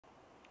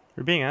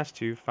We're being asked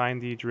to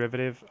find the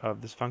derivative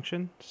of this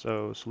function,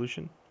 so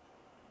solution.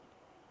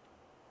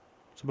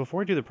 So before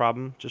we do the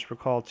problem, just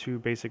recall two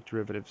basic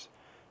derivatives.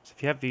 So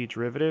if you have the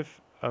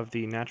derivative of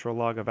the natural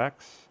log of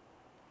x,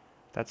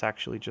 that's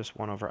actually just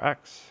 1 over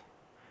x.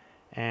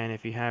 And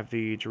if you have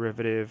the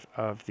derivative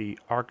of the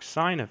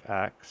arcsine of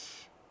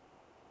x,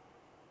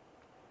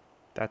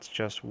 that's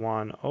just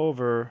 1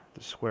 over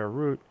the square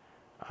root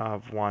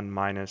of 1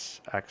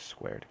 minus x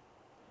squared.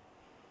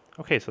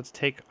 Okay, so let's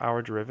take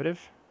our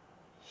derivative.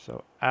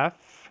 So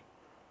f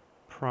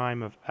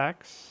prime of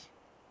x.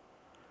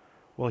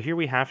 Well, here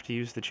we have to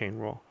use the chain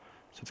rule.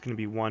 So it's going to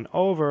be 1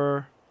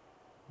 over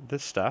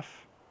this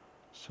stuff.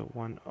 So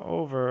 1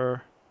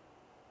 over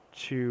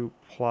 2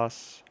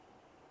 plus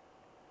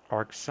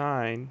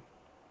arcsine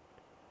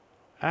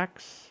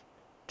x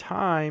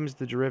times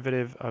the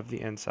derivative of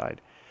the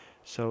inside.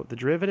 So the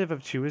derivative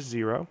of 2 is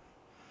 0,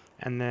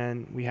 and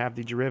then we have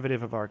the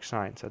derivative of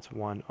arcsine. So that's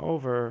 1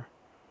 over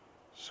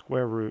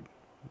square root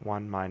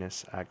 1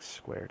 minus x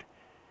squared.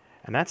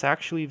 And that's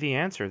actually the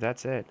answer.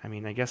 That's it. I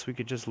mean, I guess we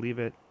could just leave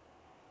it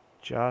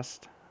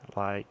just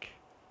like